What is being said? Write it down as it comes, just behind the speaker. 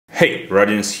Hey,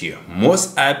 Radians here.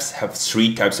 Most apps have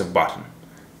three types of button: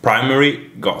 primary,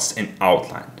 ghost and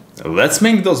outline. Let's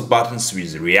make those buttons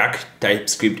with React,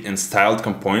 TypeScript and styled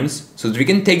components so that we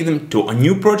can take them to a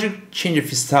new project, change a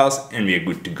few styles and we are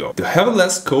good to go. To have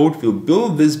less code, we'll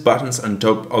build these buttons on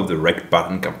top of the rect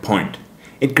button component.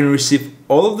 It can receive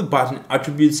all of the button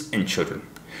attributes and children.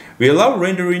 We allow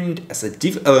rendering it as a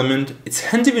div element. It's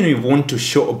handy when we want to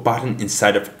show a button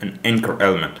inside of an anchor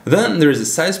element. Then there is a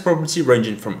size property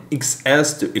ranging from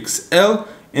XS to XL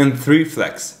and 3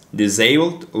 flags: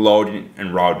 disabled, loading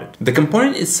and routed. The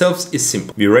component itself is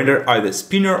simple. We render either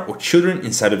spinner or children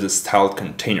inside of the styled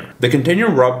container. The container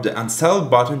wraps the unstyled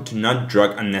button to not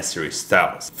drag unnecessary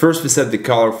styles. First we set the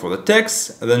color for the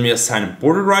text, then we assign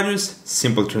border radius,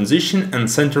 simple transition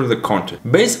and center the content.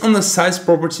 Based on the size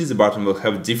properties, the button will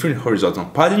have different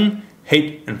horizontal padding,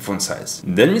 height and font size.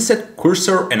 Then we set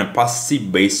cursor and opacity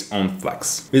based on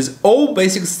flags. With all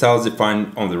basic styles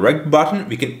defined on the rect button,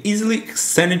 we can easily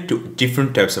extend it to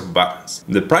different types of buttons.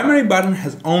 The primary button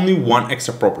has only one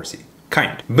extra property: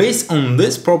 kind. Based on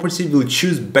this property, we'll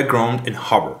choose background and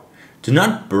hover. To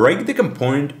not break the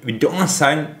component, we don't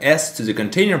assign S to the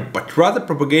container, but rather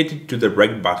propagate it to the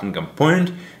rect button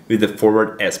component with the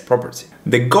forward S property.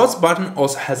 The ghost button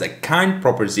also has a kind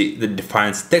property that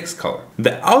defines text color.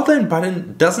 The outline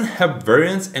button doesn't have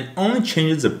variants and only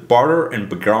changes the border and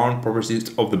background properties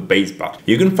of the base button.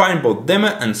 You can find both demo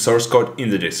and source code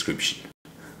in the description.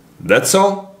 That's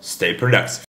all, stay productive.